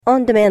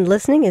On-demand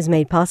listening is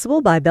made possible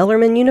by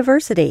Bellarmine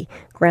University.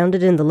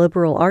 Grounded in the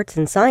liberal arts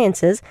and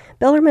sciences,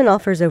 Bellarmine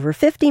offers over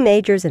 50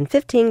 majors and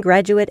 15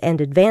 graduate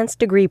and advanced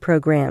degree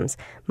programs.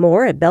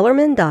 More at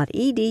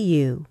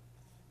bellarmine.edu.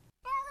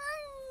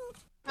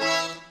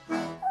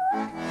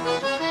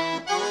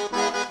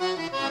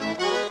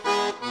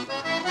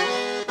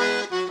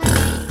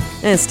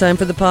 And it's time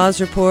for the Paws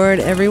Report.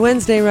 Every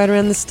Wednesday right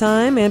around this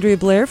time, Andrea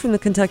Blair from the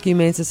Kentucky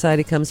Humane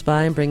Society comes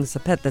by and brings a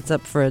pet that's up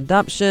for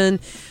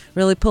adoption.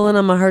 Really pulling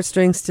on my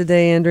heartstrings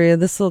today, Andrea.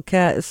 This little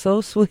cat is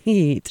so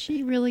sweet.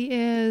 She really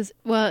is.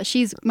 Well,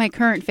 she's my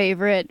current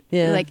favorite,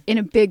 Yeah. like in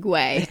a big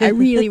way. I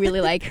really,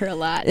 really like her a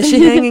lot. Is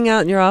she hanging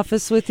out in your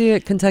office with you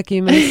at Kentucky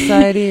Humane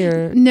Society?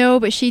 Or No,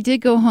 but she did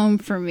go home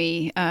for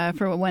me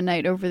for one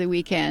night over the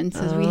weekend.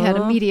 So we had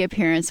a media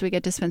appearance. We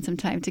get to spend some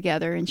time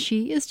together. And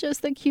she is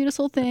just the cutest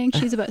little thing.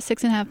 She's about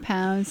 6.5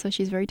 pounds, so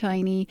she's very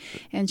tiny.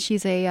 And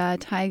she's a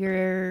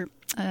tiger...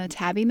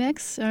 tabby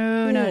mix? Oh,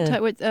 Yeah.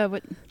 no.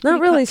 What Not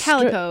really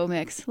calico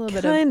mix. A little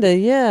bit of... Kinda,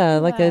 yeah,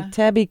 like a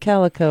tabby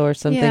calico or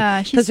something.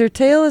 Yeah, because her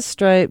tail is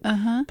striped,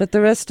 Uh-huh. but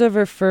the rest of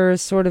her fur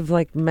is sort of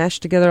like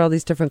mashed together, all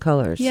these different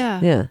colors.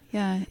 Yeah.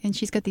 And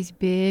she's got these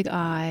big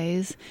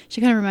eyes.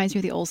 She kind of reminds me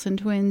of the Olsen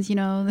twins, you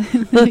know,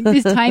 like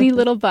this tiny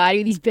little body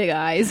with these big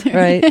eyes.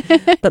 Right,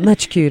 but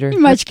much cuter.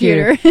 Much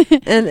cuter.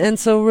 and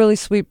so really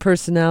sweet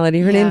personality.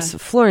 Her Yeah. name's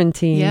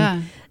Florentine.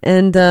 Yeah.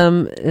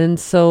 And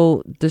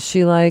so does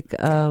she like...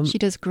 She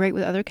does great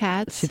with other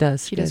cats. She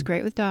does. She does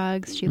great with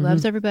dogs. She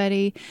loves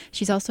everybody.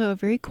 She's also a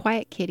very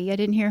quiet kitty. I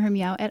didn't hear her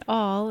meow at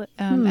all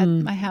at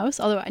my house,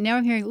 although now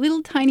I'm hearing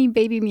little tiny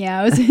baby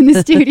meows in the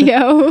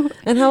studio.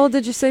 And how old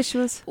did you say she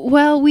was?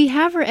 Well, we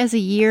have her as a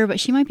year, but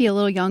she might be a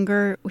little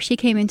younger. She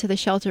came into the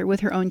shelter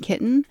with her own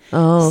kitten.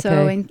 Oh, okay.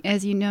 So,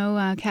 as you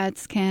know,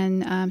 cats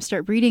can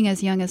start breeding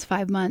as young as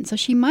 5 months. So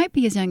she might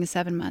be as young as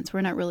 7 months.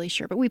 We're not really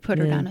sure, but we put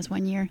her down as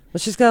 1 year. Well,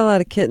 she's got a lot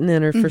of kitten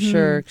in her for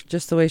sure.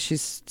 Just the way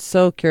she's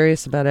so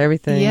curious about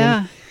everything.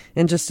 Yeah.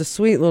 And just a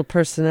sweet little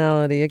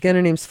personality. Again,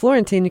 her name's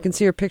Florentine. You can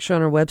see her picture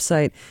on our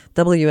website,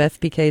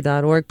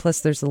 WFPK.org.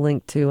 Plus, there's a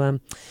link to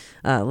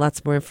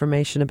lots more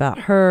information about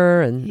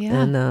her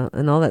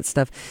and all that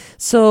stuff.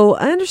 So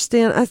I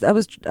understand.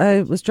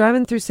 I was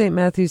driving through St.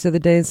 Matthews the other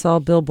day and saw a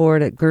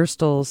billboard at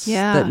Gerstl's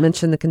that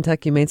mentioned the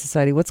Kentucky Humane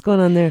Society. What's going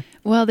on there?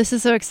 Well, this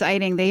is so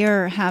exciting. They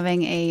are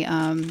having a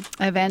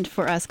event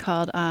for us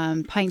called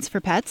Pints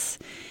for Pets.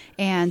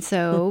 And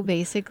so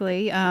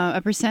basically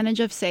a percentage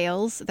of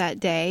sales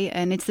that day,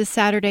 and it's this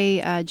Saturday,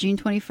 June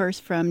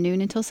 21st from noon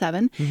until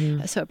 7.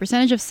 So a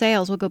percentage of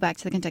sales will go back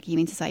to the Kentucky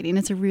Humane Society, and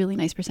it's a really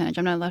nice percentage.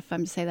 I'm not allowed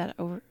to say that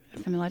over.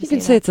 If I'm allowed to you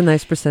can say it's a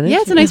nice percentage. Yeah,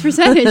 it's a nice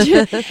percentage.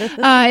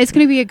 It's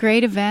going to be a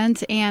great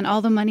event, and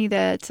all the money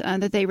that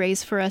they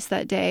raise for us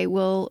that day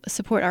will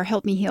support our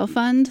Help Me Heal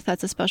Fund.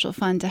 That's a special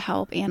fund to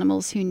help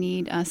animals who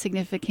need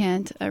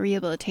significant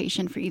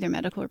rehabilitation for either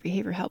medical or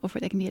behavioral help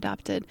before they can be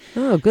adopted.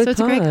 Oh, good. So it's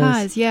a great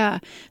cause, yeah.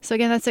 So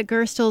again, that's at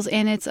Gerstl's,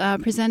 and it's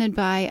presented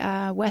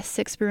by West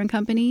Six Brew and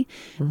Company.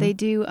 They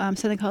do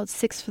something called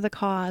Six for the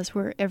Cause,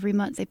 where every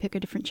month they pick a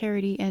different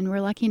charity, and we're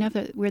lucky enough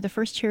that we're the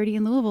first charity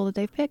in Louisville that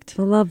they've picked.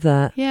 I love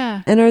that. Yeah.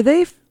 And are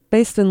they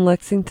based in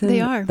Lexington?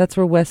 They are. That's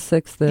where West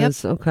Sixth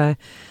is. Yep. Okay.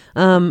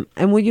 And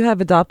will you have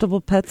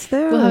adoptable pets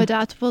there? We'll have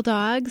adoptable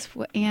dogs.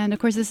 And, of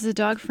course, this is a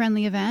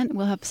dog-friendly event.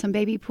 We'll have some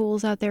baby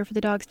pools out there for the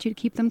dogs, too, to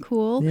keep them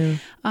cool. Yeah.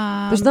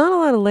 There's not a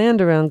lot of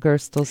land around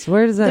Gerstl's.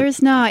 Where does that...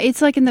 There's not.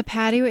 It's like in the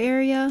patio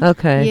area.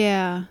 Okay.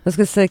 Yeah. I was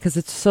going to say, because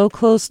it's so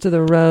close to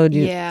the road.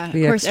 Of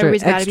course,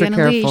 everybody's got to be on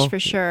a leash, for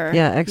sure.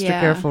 Yeah, extra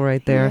careful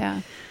right there.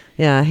 Yeah.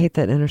 Yeah, I hate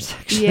that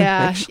intersection.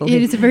 Yeah, actually.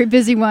 it is a very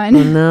busy one.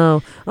 Oh,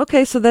 no.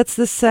 Okay, so that's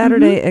this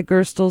Saturday at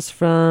Gerstl's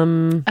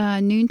from...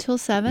 noon till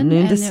 7.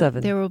 Noon to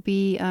 7. There will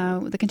be,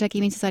 the Kentucky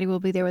Humane Society will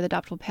be there with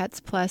adoptable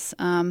pets, plus,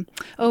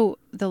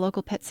 the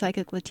local pet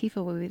psychic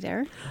Latifah will be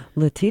there.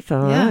 Latifah,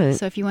 all right.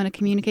 So if you want to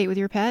communicate with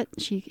your pet,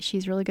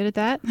 she's really good at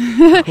that.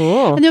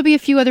 Cool. And there'll be a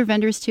few other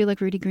vendors, too,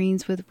 like Rudy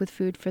Greens with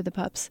food for the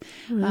pups.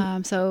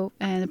 Mm-hmm.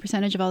 And the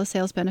percentage of all the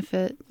sales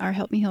benefit our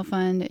Help Me Heal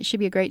Fund. It should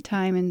be a great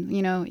time. And,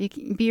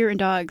 beer and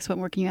dogs, what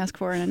more can you ask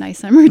for in a nice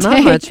summer day?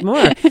 Not much more.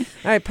 All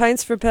right,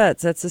 Pints for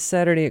Pets. That's this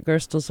Saturday at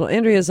Gerstl's. Well,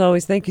 Andrea, as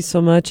always, thank you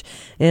so much.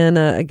 And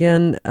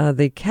again,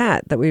 the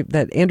cat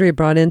that Andrea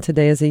brought in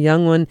today is a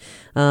young one,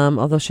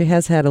 although she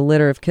has had a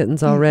litter of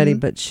kittens already,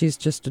 but she's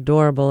just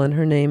adorable. And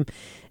her name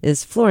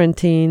is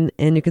Florentine,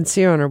 and you can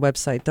see her on our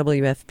website,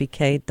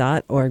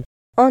 WFPK.org.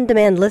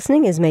 On-demand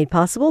listening is made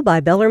possible by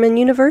Bellarmine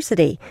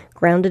University.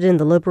 Grounded in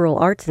the liberal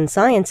arts and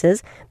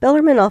sciences,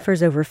 Bellarmine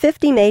offers over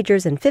 50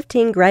 majors and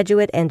 15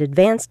 graduate and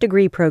advanced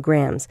degree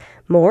programs.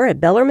 More at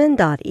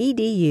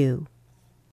bellarmine.edu.